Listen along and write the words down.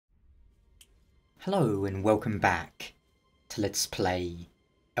Hello and welcome back to Let's Play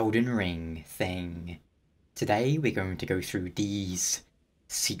Elden Ring thing. Today we're going to go through Dee's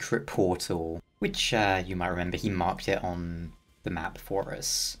secret portal, which you might remember he marked it on the map for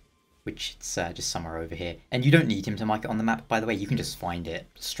us, which it's just somewhere over here. And you don't need him to mark it on the map, by the way, you can just find it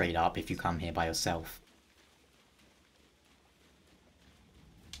straight up if you come here by yourself.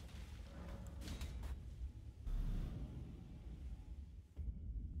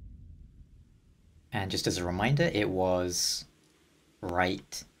 And just as a reminder, it was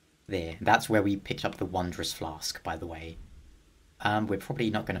right there. That's where we picked up the Wondrous Flask, by the way. We're probably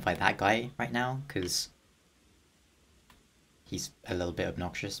not going to fight that guy right now, because he's a little bit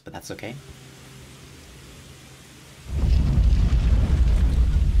obnoxious, but that's okay.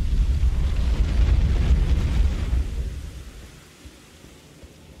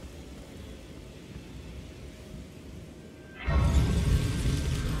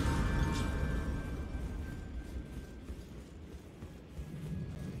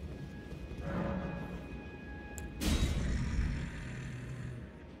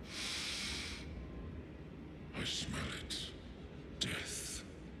 I smell it. Death.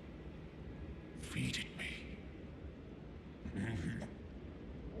 Feed it me.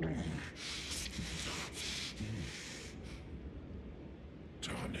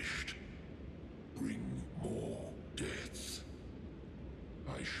 Tarnished. Bring more deaths.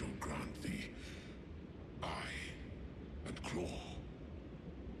 I shall grant thee eye and claw.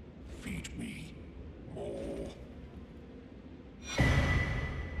 Feed me more.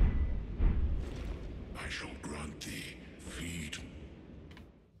 I shall grant thee feed.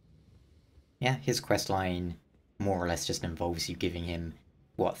 Yeah, his questline more or less just involves you giving him,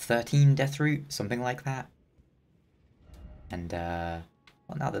 what, 13 death root? Something like that? And, well,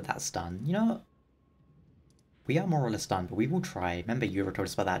 now that that's done, you know, we are more or less done, but we will try. Remember, you ever told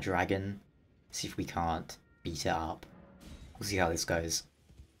us about that dragon? See if we can't beat it up. We'll see how this goes.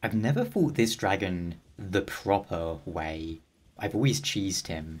 I've never fought this dragon the proper way. I've always cheesed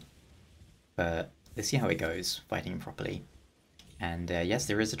him. But let's see how it goes, fighting him properly. And yes,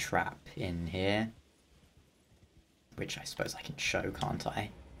 there is a trap in here. Which I suppose I can show, can't I?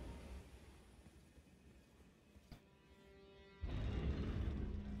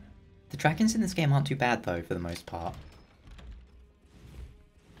 The dragons in this game aren't too bad, though, for the most part.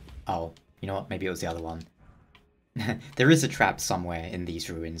 Oh, you know what? Maybe it was the other one. There is a trap somewhere in these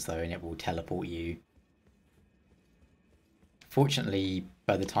ruins, though, and it will teleport you. Fortunately,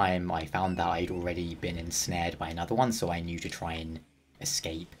 by the time I found that, I'd already been ensnared by another one, so I knew to try and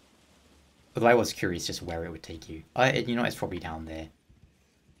escape. Although I was curious just where it would take you. You know, it's probably down there.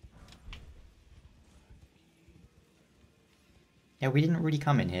 Yeah, we didn't really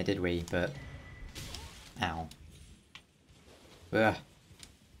come in here, did we? But... ow. Ugh.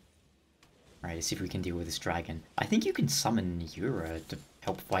 Right, let's see if we can deal with this dragon. I think you can summon Yura to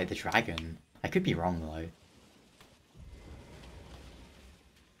help fight the dragon. I could be wrong, though.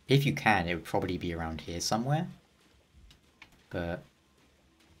 If you can, it would probably be around here somewhere. But...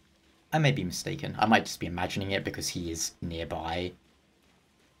 I may be mistaken. I might just be imagining it because he is nearby.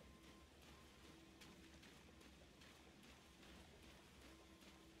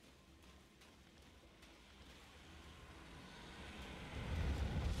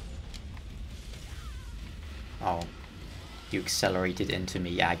 Oh. You accelerated into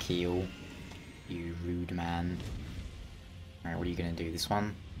me, Agheel. You rude man. Alright, what are you gonna do? This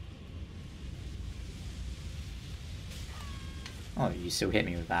one? Oh, you still hit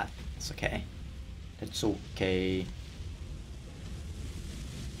me with that. It's okay. It's okay.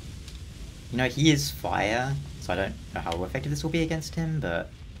 You know, he is fire, so I don't know how effective this will be against him,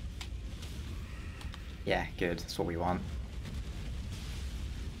 but... yeah, good. That's what we want.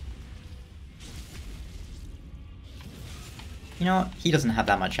 You know what? He doesn't have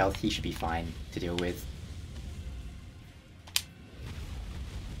that much health. He should be fine to deal with.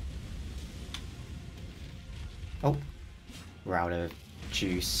 Oh. We're out of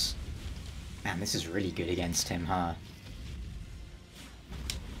juice. Man, this is really good against him, huh?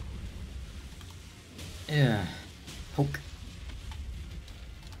 Ugh. Poke.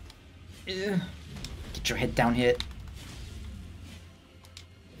 Ugh. Get your head down here.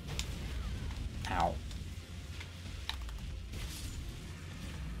 Ow.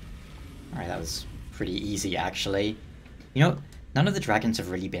 Alright, that was pretty easy, actually. You know, none of the dragons have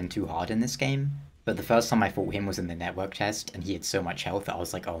really been too hard in this game, but the first time I fought him was in the network test, and he had so much health that I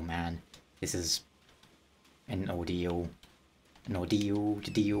was like, oh man, this is an ordeal. An ordeal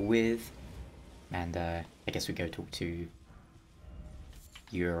to deal with. And I guess we go talk to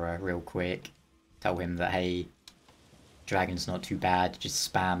Yura real quick. Tell him that, hey, dragon's not too bad,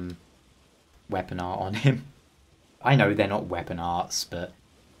 just spam weapon art on him. I know they're not weapon arts, but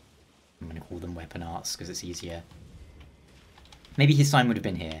I'm going to call them weapon arts because it's easier. Maybe his sign would have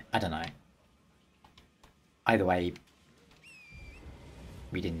been here. I don't know. Either way,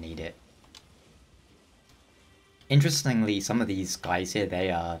 we didn't need it. Interestingly, some of these guys here,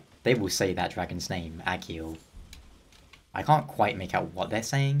 they will say that dragon's name, Akil. I can't quite make out what they're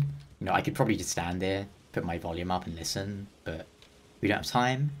saying. You know, I could probably just stand there, put my volume up and listen, but we don't have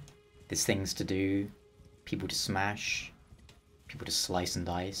time. There's things to do, people to smash, people to slice and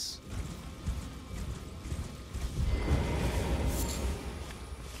dice.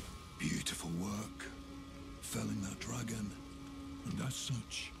 Beautiful work, felling that dragon, and as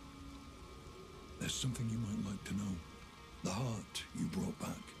such, there's something you might like to know. The heart you brought back.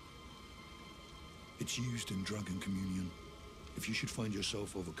 It's used in Dragon Communion. If you should find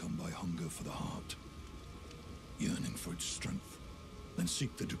yourself overcome by hunger for the heart, yearning for its strength, then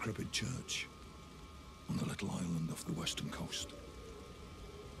seek the decrepit church on the little island off the western coast.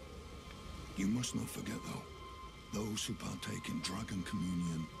 You must not forget, though, those who partake in Dragon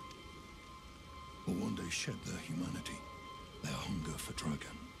Communion will one day shed their humanity, their hunger for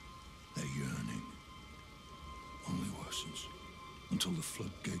dragon, their yearning only worsens until the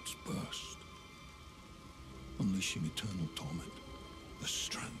floodgates burst, unleashing eternal torment. The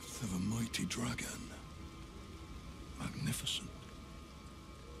strength of a mighty dragon. Magnificent,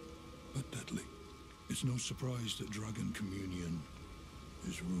 but deadly. It's no surprise that Dragon Communion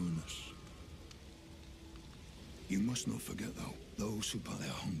is ruinous. You must not forget, though, those who bear their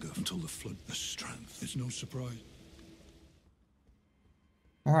hunger until the flood, the strength. It's no surprise.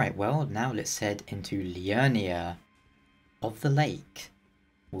 Alright, well, now let's head into Liurnia of the Lake.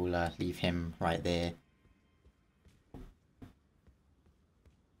 We'll leave him right there.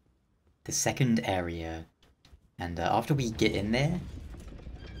 The second area. And after we get in there,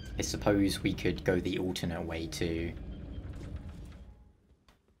 I suppose we could go the alternate way to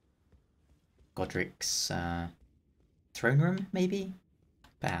Godric's throne room, maybe?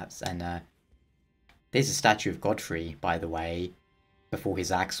 Perhaps. And there's a statue of Godfrey, by the way, before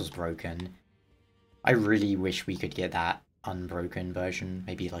his axe was broken. I really wish we could get that unbroken version,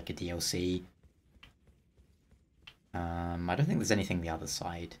 maybe like a DLC. I don't think there's anything the other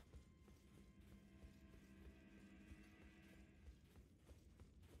side.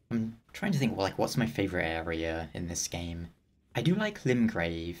 I'm trying to think, like, what's my favourite area in this game? I do like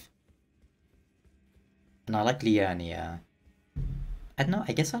Limgrave. And I like Liurnia. I don't know,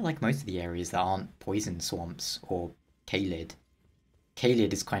 I guess I like most of the areas that aren't poison swamps or Caelid.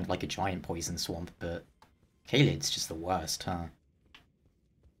 Caelid is kind of like a giant poison swamp, but Caelid's just the worst, huh?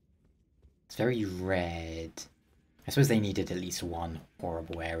 It's very red. I suppose they needed at least one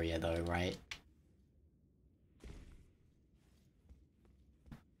horrible area though, right?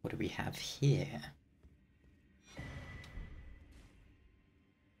 What do we have here?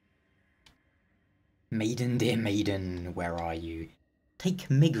 Maiden, dear maiden, where are you? Take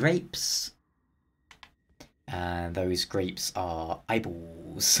me grapes! Those grapes are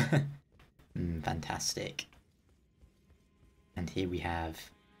eyeballs. Fantastic. And here we have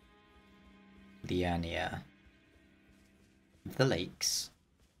Liurnia. The lakes.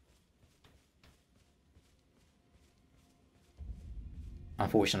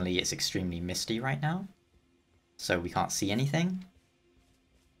 Unfortunately, it's extremely misty right now, so we can't see anything.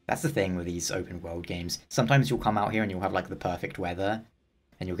 That's the thing with these open world games. Sometimes you'll come out here and you'll have like the perfect weather,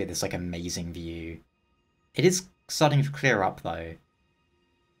 and you'll get this like amazing view. It is starting to clear up though.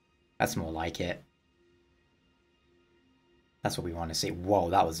 That's more like it. That's what we want to see. Whoa,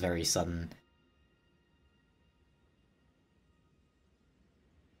 that was very sudden.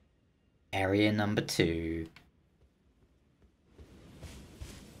 Area number 2.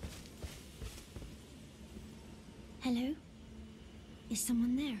 Hello? Is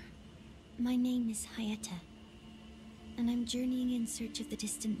someone there? My name is Hayata, and I'm journeying in search of the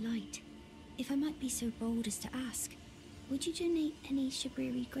distant light. If I might be so bold as to ask, would you donate any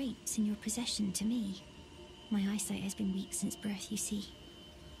Shabriri grapes in your possession to me? My eyesight has been weak since birth, you see.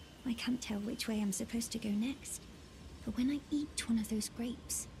 I can't tell which way I'm supposed to go next, but when I eat one of those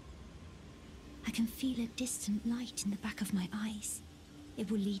grapes, I can feel a distant light in the back of my eyes.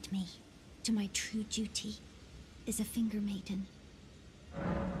 It will lead me to my true duty as a finger maiden.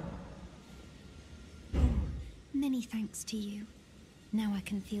 Oh, many thanks to you. Now I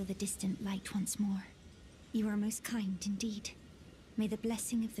can feel the distant light once more. You are most kind indeed. May the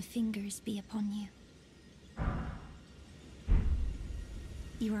blessing of the fingers be upon you.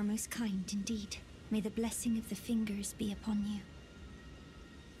 You are most kind indeed. May the blessing of the fingers be upon you.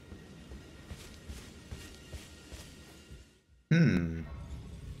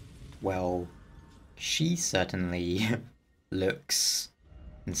 Well, She certainly looks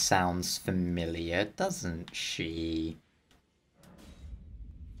and sounds familiar, doesn't she?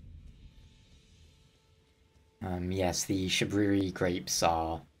 Yes, the Shabriri grapes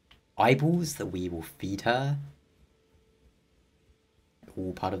are eyeballs that we will feed her.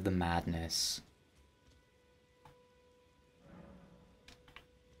 All part of the madness.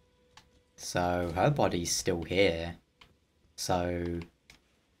 So, her body's still here. So,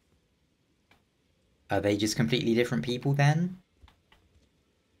 are they just completely different people then?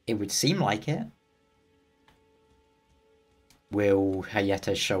 It would seem like it. Will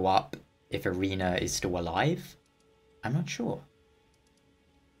Hayeta show up if Irina is still alive? I'm not sure.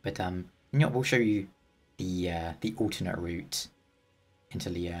 But, you know, we'll show you the alternate route into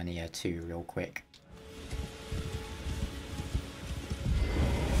Liurnia too real quick.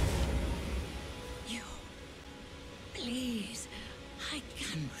 You... Please, I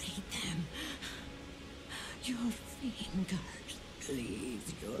can read them. Your fingers,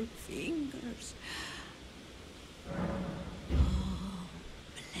 please, your fingers. Oh,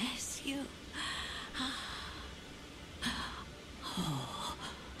 bless you.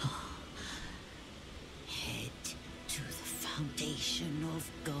 Head to the foundation of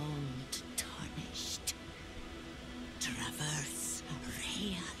gold tarnished. Traverse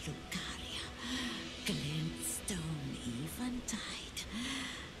Rea Lucaria, glintstone eventide,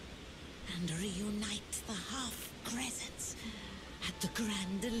 and reunite the half-crescents at the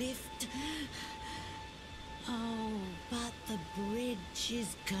grand lift. Oh, but the bridge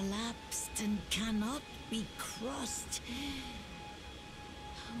is collapsed and cannot be crossed.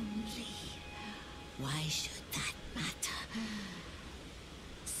 Only, why should that matter?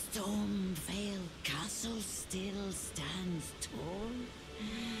 Stormvale Castle still stands tall.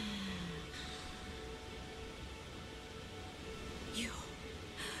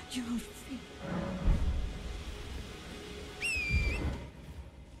 Your feet.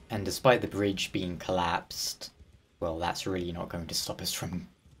 And despite the bridge being collapsed, well, that's really not going to stop us from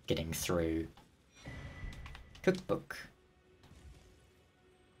getting through. Cookbook.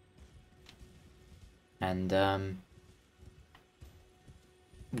 And,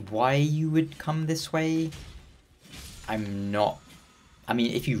 why you would come this way? I'm not... I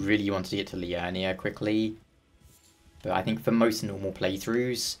mean, if you really wanted to get to Liurnia quickly, but I think for most normal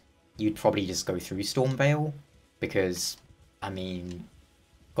playthroughs, you'd probably just go through Stormvale, because, I mean,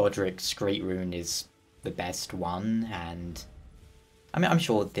 Godric's Great Rune is the best one, and I mean, I'm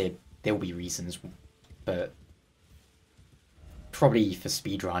sure there'll be reasons, but probably for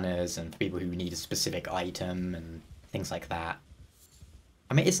speedrunners and for people who need a specific item and things like that.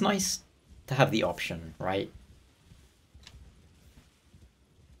 I mean, it's nice to have the option, right?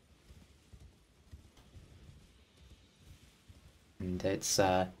 And it's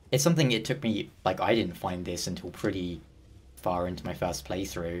something it took me, like, I didn't find this until pretty far into my first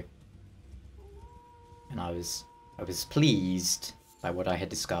playthrough. And I was pleased by what I had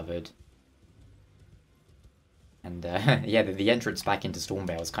discovered. And yeah, the entrance back into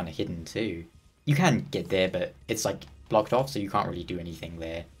Stormvale is kind of hidden too. You can get there, but it's like blocked off, so you can't really do anything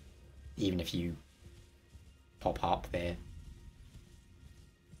there, even if you pop up there.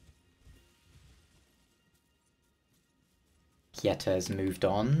 Kieta has moved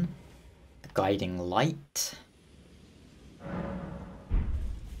on. The guiding light.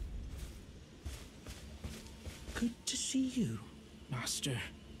 Good to see you, Master.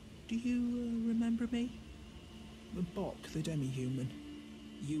 Do you remember me? Bok, the demi-human.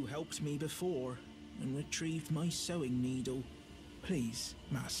 You helped me before and retrieved my sewing needle. Please,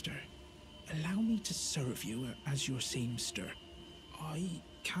 Master, allow me to serve you as your seamster. I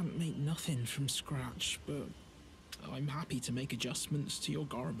can't make nothing from scratch, but I'm happy to make adjustments to your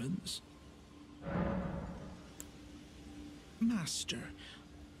garments. Master,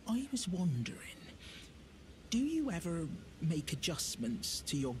 I was wondering, do you ever make adjustments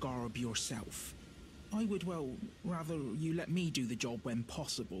to your garb yourself? I would, well, rather you let me do the job when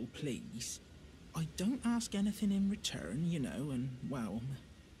possible, please. I don't ask anything in return, you know, and, well,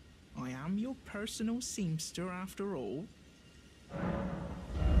 I am your personal seamster after all.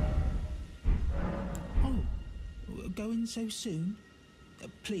 Oh, going so soon?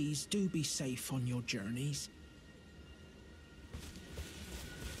 Please do be safe on your journeys.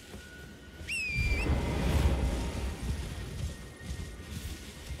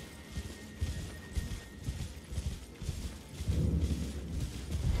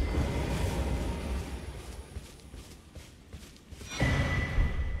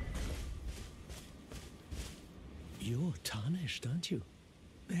 You're tarnished, aren't you?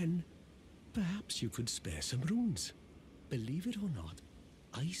 Then perhaps you could spare some runes. Believe it or not,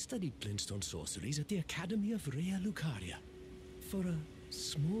 I studied glintstone sorceries at the Academy of Rea Lucaria. For a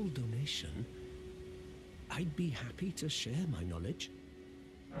small donation, I'd be happy to share my knowledge.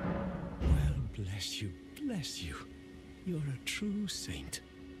 Well, bless you, bless you. You're a true saint.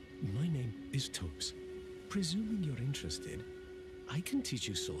 My name is Topes. Presuming you're interested, I can teach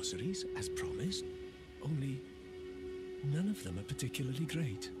you sorceries, as promised. Only, none of them are particularly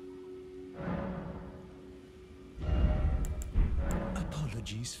great.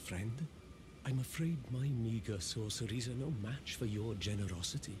 Apologies, friend. I'm afraid my meager sorceries are no match for your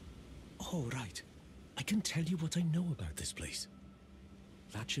generosity. Oh, right. I can tell you what I know about this place.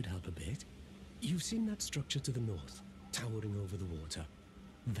 That should help a bit. You've seen that structure to the north, towering over the water.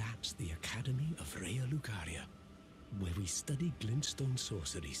 That's the Academy of Rea Lucaria, where we study glintstone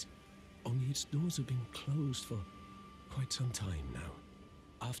sorceries. Only its doors have been closed for quite some time now.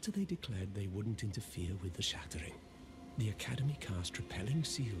 After they declared they wouldn't interfere with the shattering, the Academy cast repelling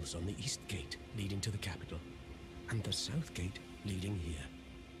seals on the east gate leading to the capital, and the south gate leading here.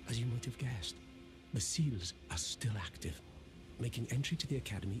 As you might have guessed, the seals are still active, making entry to the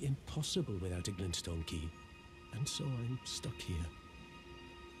Academy impossible without a glintstone key. And so I'm stuck here.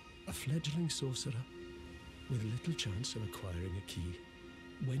 A fledgling sorcerer with little chance of acquiring a key.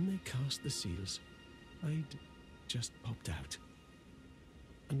 When they cast the seals, I'd just popped out.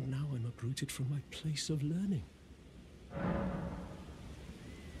 And now I'm uprooted from my place of learning.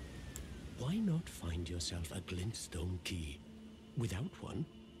 Why not find yourself a glintstone key? Without one,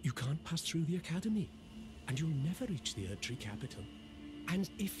 you can't pass through the Academy, and you'll never reach the Erdtree capital. And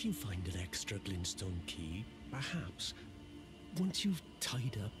if you find an extra glintstone key, perhaps, once you've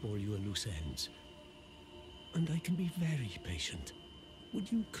tied up all your loose ends, and I can be very patient,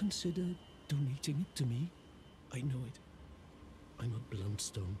 would you consider donating it to me? I know it. I'm a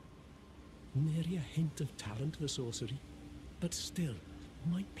bluntstone. Nary a hint of talent for sorcery. But still,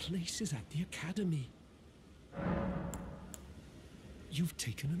 my place is at the Academy. You've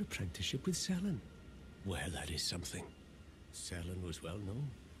taken an apprenticeship with Selen. Well, that is something. Selen was well known.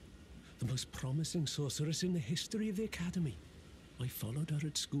 The most promising sorceress in the history of the Academy. I followed her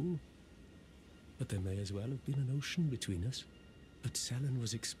at school. But there may as well have been an ocean between us. But Selen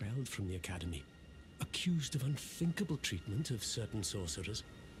was expelled from the Academy, accused of unthinkable treatment of certain sorcerers,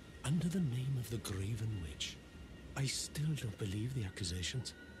 under the name of the Graven Witch. I still don't believe the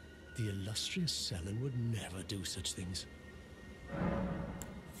accusations. The illustrious Selen would never do such things.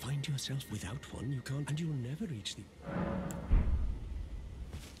 Find yourself without one, you can't, and you'll never reach the...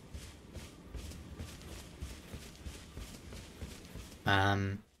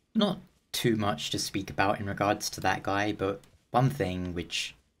 Not too much to speak about in regards to that guy, but one thing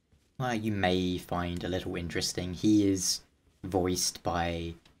which, well, you may find a little interesting, he is voiced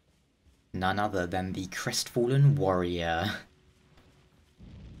by none other than the crestfallen warrior,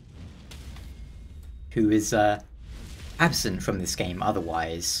 who is absent from this game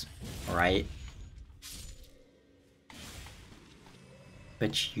otherwise, right?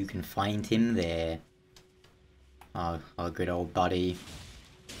 But you can find him there. Our good old buddy.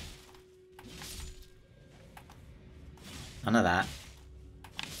 None of that.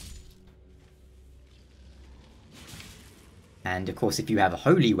 And of course, if you have a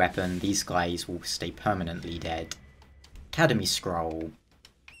holy weapon, these guys will stay permanently dead. Academy Scroll.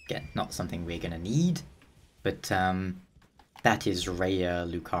 Again, not something we're gonna need. But that is Rea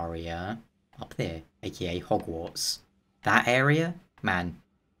Lucaria up there, aka Hogwarts. That area? Man,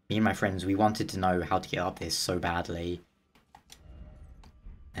 me and my friends, we wanted to know how to get up this so badly.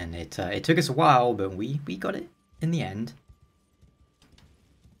 And it took us a while, but we got it in the end.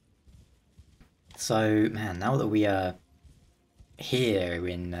 So, man, now that we are here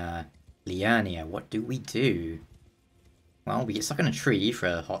in Liurnia, what do we do? Well, we get stuck on a tree for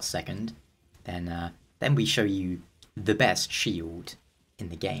a hot second. Then we show you the best shield in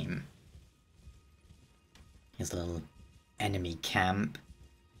the game. Here's a little enemy camp.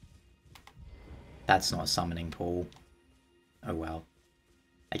 That's not a summoning pool. Oh well.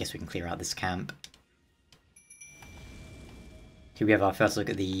 I guess we can clear out this camp. Here we have our first look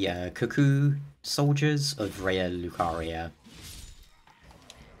at the cuckoo soldiers of Rea Lucaria.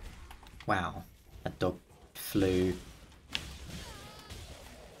 Wow, that dog flew.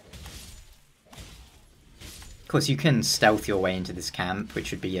 Of course, you can stealth your way into this camp,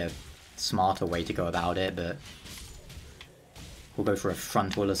 which would be a smarter way to go about it, but we'll go for a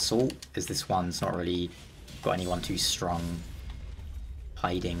frontal assault, as this one's not really got anyone too strong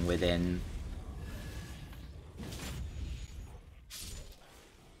hiding within.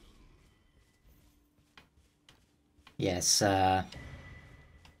 Yes, Rea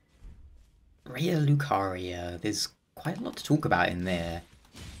Lucaria, there's quite a lot to talk about in there.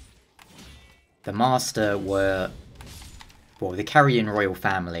 the Master were... Well, the Carrion royal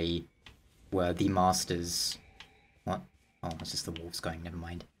family were the Masters... What? Oh, it's just the wolves going, never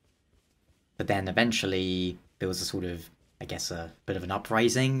mind. But then eventually there was a sort of, I guess, a bit of an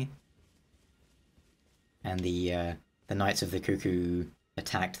uprising. And the Knights of the Cuckoo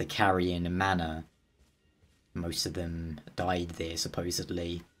attacked the Carrion Manor. Most of them died there,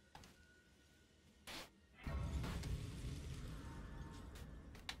 supposedly.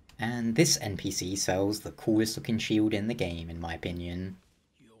 And this NPC sells the coolest looking shield in the game, in my opinion.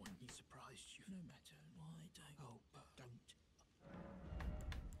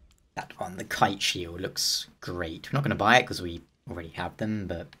 That one, the kite shield, looks great. We're not going to buy it because we already have them,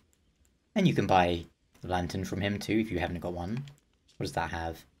 but... And you can buy the lantern from him too if you haven't got one. What does that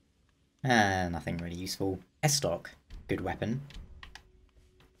have? Nothing really useful. Estoc, good weapon.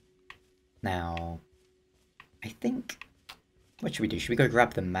 Now, I think... What should we do? Should we go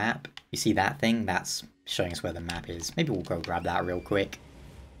grab the map? You see that thing? That's showing us where the map is. Maybe we'll go grab that real quick.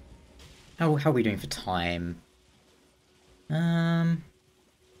 How are we doing for time?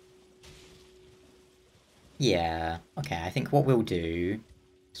 Yeah. Okay, I think what we'll do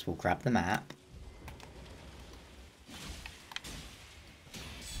is we'll grab the map.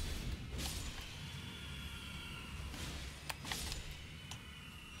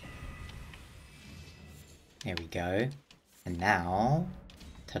 There we go. And now,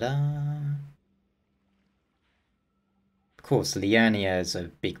 ta-da! Of course, Liurnia is a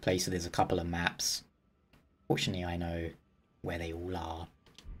big place, so there's a couple of maps. Fortunately, I know where they all are.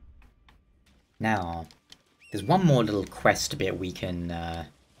 Now, there's one more little quest bit we can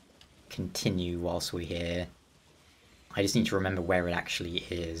continue whilst we're here. I just need to remember where it actually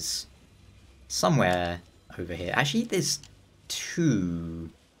is. Somewhere over here. Actually, there's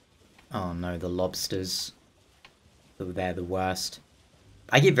two. Oh no, the lobsters. They're the worst.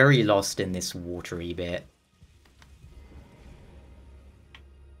 I get very lost in this watery bit.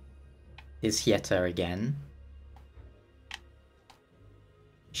 Is Hieta again.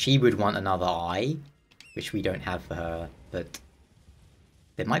 She would want another eye, which we don't have for her, but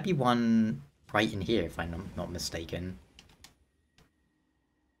there might be one right in here if I'm not mistaken.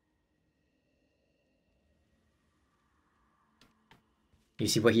 You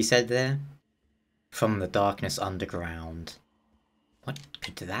see what he said there? From the darkness underground. What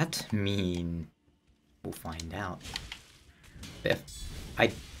could that mean? We'll find out. But I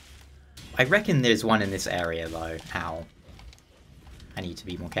reckon there's one in this area though. How? I need to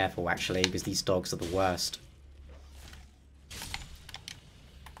be more careful actually, because these dogs are the worst.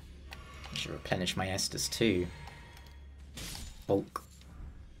 I should replenish my Estus too. Bulk.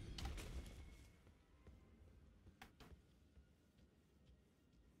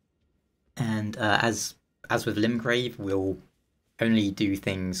 And as with Limgrave, we'll only do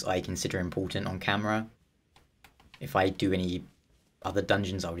things I consider important on camera. If I do any other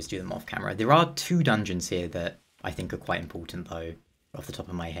dungeons, I'll just do them off camera. There are 2 dungeons here that I think are quite important though, off the top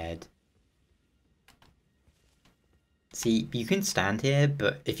of my head. See, you can stand here,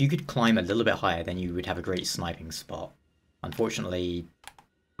 but if you could climb a little bit higher, then you would have a great sniping spot. Unfortunately,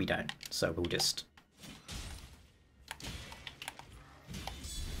 we don't, so we'll just...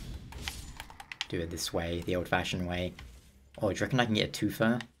 do it this way, the old-fashioned way. Oh, do you reckon I can get a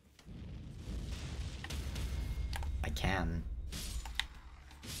twofer? I can.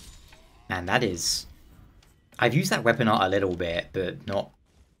 Man, that is... I've used that weapon art a little bit, but not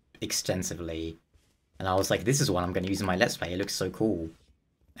extensively. And I was like, this is what I'm going to use in my Let's Play. It looks so cool.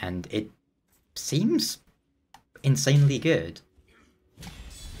 And it seems insanely good.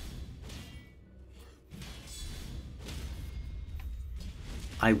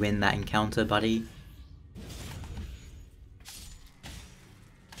 I win that encounter, buddy.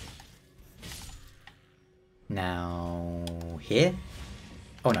 Now... here?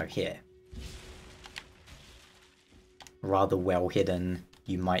 Oh no, here. Rather well hidden,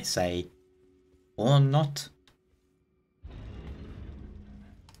 you might say. Or not.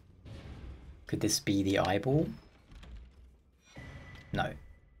 Could this be the eyeball? No.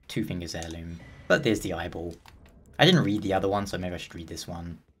 2 fingers heirloom. But there's the eyeball. I didn't read the other one, so maybe I should read this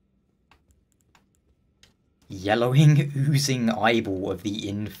one. Yellowing, oozing eyeball of the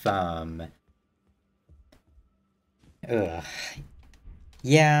infirm. Ugh.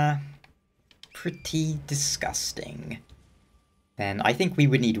 Yeah. Pretty disgusting. Then I think we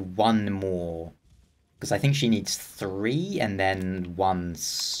would need 1 more. Because I think she needs 3 and then 1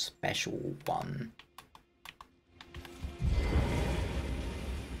 special one.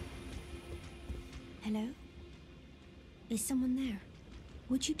 Hello? Is someone there?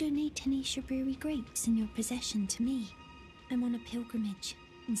 Would you donate any Shabriri grapes in your possession to me? I'm on a pilgrimage.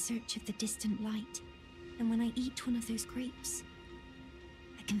 in search of the distant light, and when I eat one of those grapes,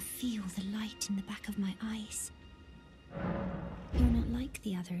 I can feel the light in the back of my eyes. You're not like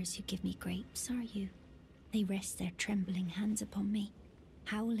the others who give me grapes, are you? They rest their trembling hands upon me.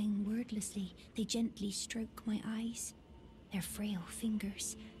 Howling wordlessly, they gently stroke my eyes, their frail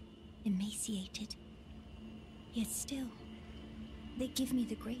fingers emaciated. Yet still, they give me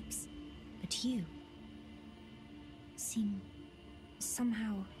the grapes. But you seem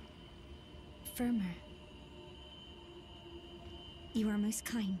somehow firmer. You are most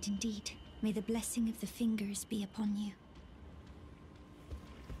kind indeed. May the blessing of the fingers be upon you.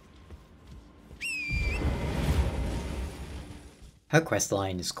 Her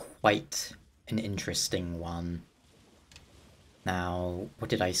questline is quite an interesting one. Now, what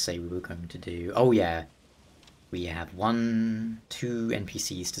did I say we were going to do? Oh yeah, we have 2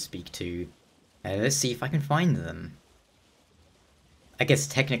 NPCs to speak to. Let's see if I can find them. I guess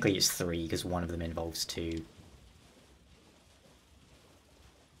technically it's 3, because one of them involves 2.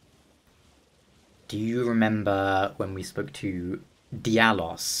 Do you remember when we spoke to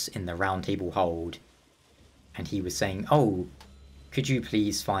Dialos in the Round Table Hold? And he was saying, oh, could you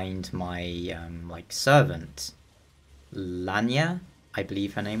please find my, servant? Lanya, I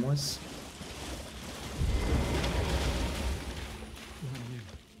believe her name was.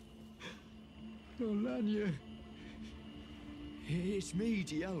 Oh, Lanya. It's me,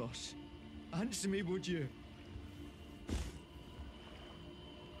 Dialos. Answer me, would you?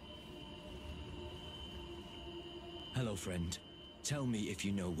 Hello, friend. Tell me if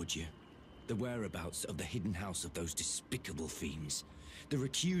you know, would you? The whereabouts of the hidden house of those despicable fiends. The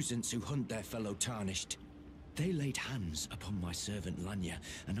recusants who hunt their fellow tarnished. They laid hands upon my servant Lanya,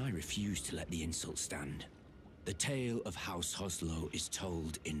 and I refused to let the insult stand. The tale of House Hoslow is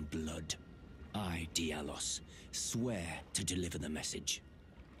told in blood. I, Dialos, swear to deliver the message.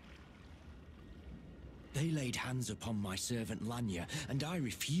 They laid hands upon my servant Lanya, and I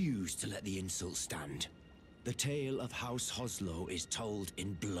refused to let the insult stand. The tale of House Hoslow is told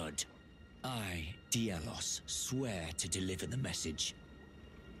in blood. I, Dialos, swear to deliver the message.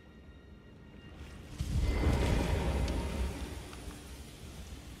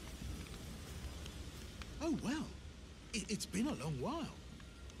 Oh, well. It's been a long while.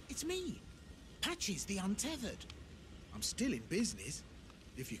 It's me, Patches the Untethered. I'm still in business,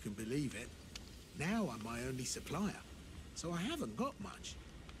 if you can believe it. Now I'm my only supplier, so I haven't got much.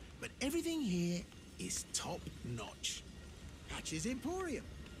 But everything here is top-notch. Patches Emporium,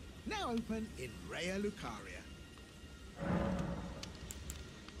 now open in Raya Lucaria.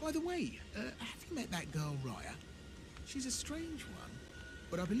 By the way, have you met that girl, Raya? She's a strange one,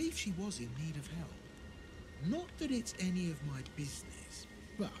 but I believe she was in need of help. Not that it's any of my business,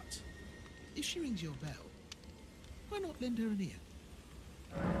 but if she rings your bell, why not lend her an ear?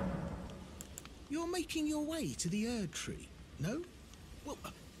 You're making your way to the Erd Tree, no? Well,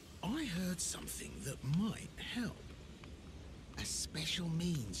 I heard something that might help. A special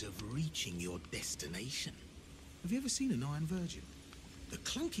means of reaching your destination. Have you ever seen an Iron Virgin? The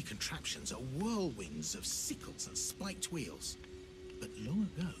clunky contraptions are whirlwinds of sickles and spiked wheels. But long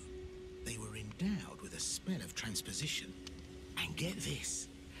ago, they were endowed with a spell of transposition. And get this,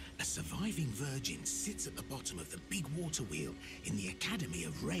 a surviving virgin sits at the bottom of the big water wheel in the Academy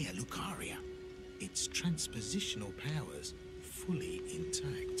of Raya Lucaria. Its transpositional powers fully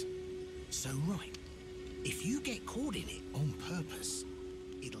intact. So right, if you get caught in it on purpose,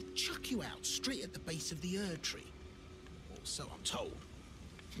 it'll chuck you out straight at the base of the Erd Tree. Or so I'm told.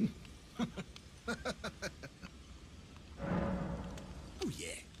 Oh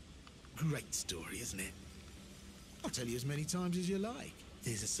yeah, great story, isn't it? I'll tell you as many times as you like.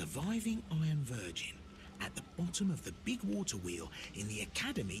 There's a surviving Iron Virgin at the bottom of the big water wheel in the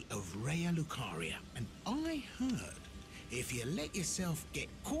Academy of Raya Lucaria. And I heard if you let yourself get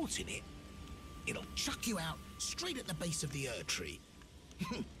caught in it, it'll chuck you out straight at the base of the Erd Tree.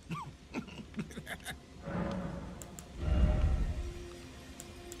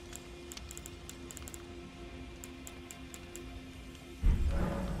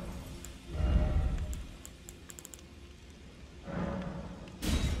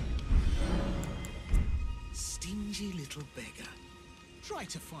 Stingy little beggar. Try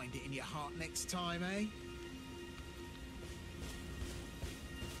to find it in your heart next time, eh?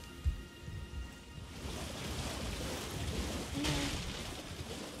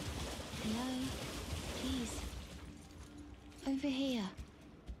 Hello, please. Over here.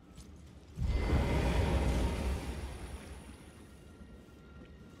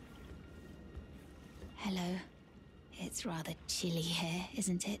 Hello. It's rather chilly here,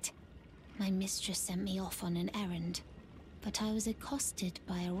 isn't it? My mistress sent me off on an errand. but I was accosted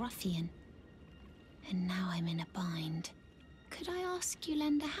by a ruffian, and now I'm in a bind. Could I ask you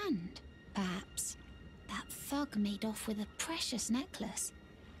lend a hand? Perhaps. That thug made off with a precious necklace.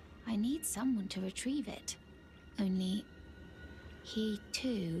 I need someone to retrieve it. Only, he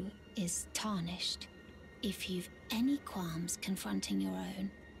too is tarnished. If you've any qualms confronting your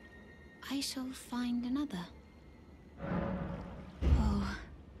own, I shall find another. Oh,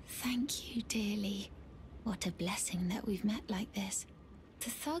 thank you dearly. What a blessing that we've met like this. The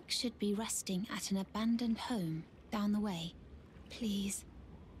thug should be resting at an abandoned home down the way. Please,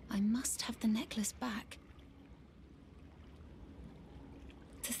 I must have the necklace back.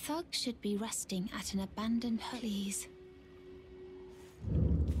 The thug should be resting at an abandoned home. Please.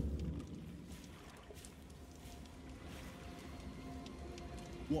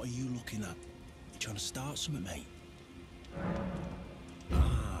 What are you looking at? You trying to start something, mate?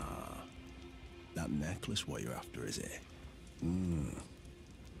 Ah, that necklace what you're after, is it?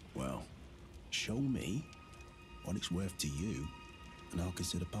 Well, show me what it's worth to you, and I'll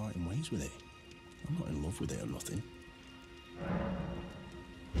consider parting ways with it. I'm not in love with it or nothing.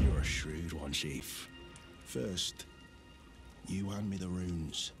 You're a shrewd one, Chief. First, you hand me the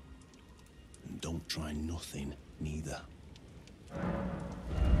runes. And don't try nothing, neither.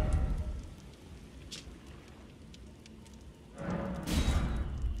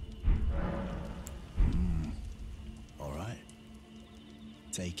 All right.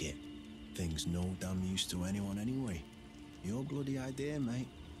 Take it. Thing's no damn use to anyone anyway. Your bloody idea, mate.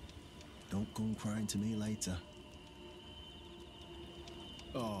 Don't come crying to me later.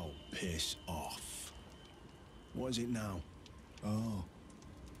 Oh, piss off. What is it now? Oh,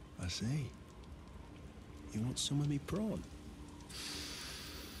 I see. You want some of me prawn?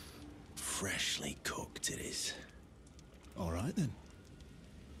 Freshly cooked it is. All right then.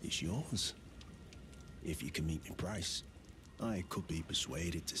 It's yours. If you can meet me price, I could be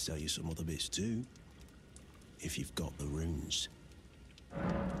persuaded to sell you some other bits too. If you've got the runes.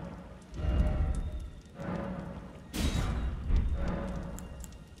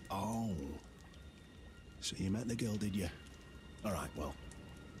 Oh. So you met the girl, did you? All right, well,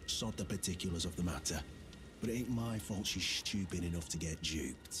 sod the particulars of the matter. But it ain't my fault she's stupid enough to get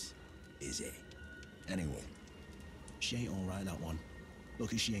duped, is it? Anyway, she ain't all right, that one.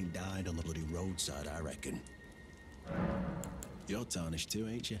 Lucky she ain't died on the bloody roadside, I reckon. You're tarnished too,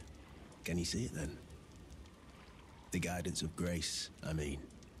 ain't you? Can you see it then? The guidance of grace, I mean.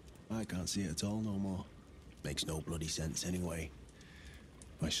 I can't see it at all no more. Makes no bloody sense anyway.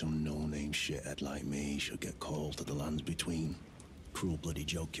 Why some no-name shithead like me should get called to the lands between. Cruel bloody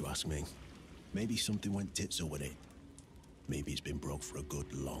joke, you ask me. Maybe something went tits up with it. Maybe it's been broke for a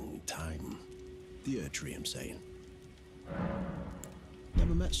good long time. The Earth Tree, I'm saying.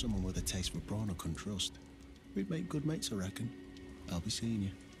 Never met someone with a taste for prawn I couldn't trust. We'd make good mates, I reckon. I'll be seeing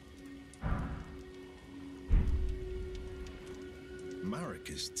you.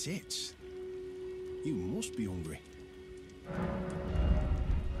 Marika's tits. You must be hungry.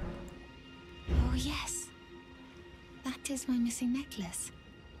 Oh, yes. That is my missing necklace.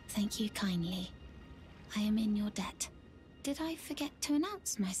 Thank you kindly. I am in your debt. Did I forget to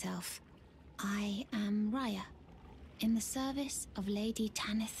announce myself? I am Raya, in the service of Lady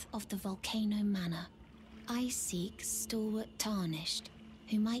Tanith of the Volcano Manor. I seek stalwart tarnished,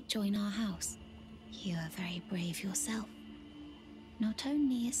 who might join our house. You are very brave yourself. Not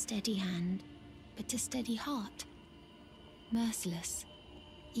only a steady hand, but a steady heart. Merciless,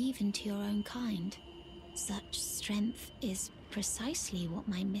 even to your own kind. Such strength is precisely what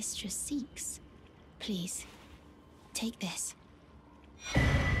my mistress seeks. Please, take this.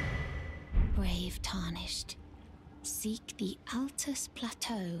 Brave tarnished. Seek the Altus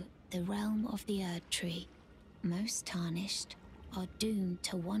Plateau, the realm of the Erd Tree. Most tarnished are doomed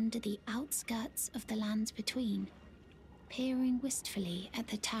to wander the outskirts of the lands between, peering wistfully at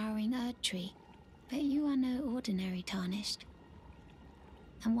the towering Erd Tree. But you are no ordinary tarnished.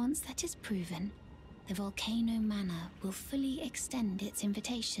 And once that is proven, the Volcano Manor will fully extend its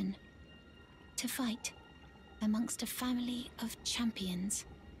invitation to fight amongst a family of champions.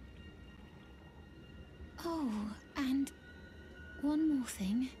 Oh, and one more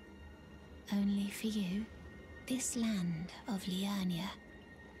thing, only for you. This land of Liurnia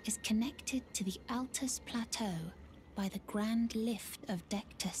is connected to the Altus Plateau by the Grand Lift of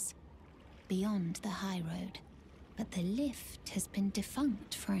Dectus, beyond the high road. But the lift has been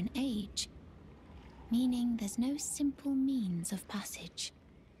defunct for an age, meaning there's no simple means of passage.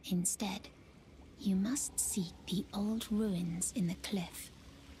 Instead, you must seek the old ruins in the cliff.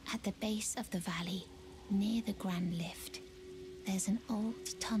 At the base of the valley, near the Grand Lift, there's an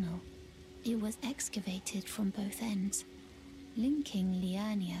old tunnel. It was excavated from both ends, linking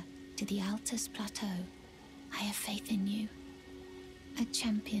Liurnia to the Altus Plateau. I have faith in you. A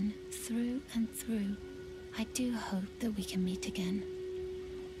champion through and through. I do hope that we can meet again.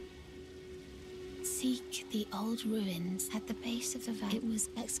 Seek the old ruins at the base of the valley. It was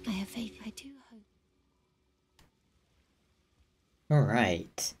I have faith. I do hope.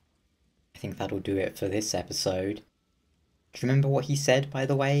 Alright. I think that'll do it for this episode. Do you remember what he said, by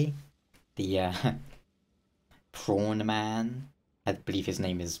the way? The, prawn man? I believe his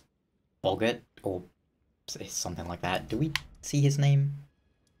name is Boggart, or something like that. Do we see his name?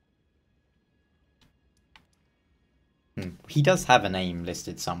 He does have a name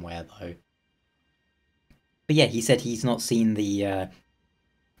listed somewhere, though. But yeah, he said he's not seen the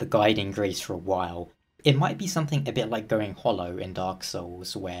guiding grace for a while. It might be something a bit like going hollow in Dark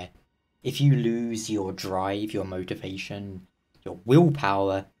Souls, where if you lose your drive, your motivation, your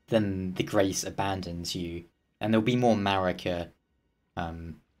willpower, then the grace abandons you. And there'll be more Marika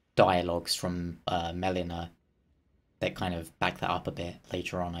dialogues from Melina that kind of back that up a bit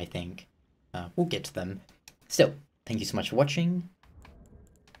later on, I think. We'll get to them. Still, thank you so much for watching.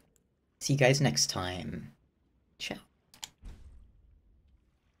 See you guys next time. Ciao.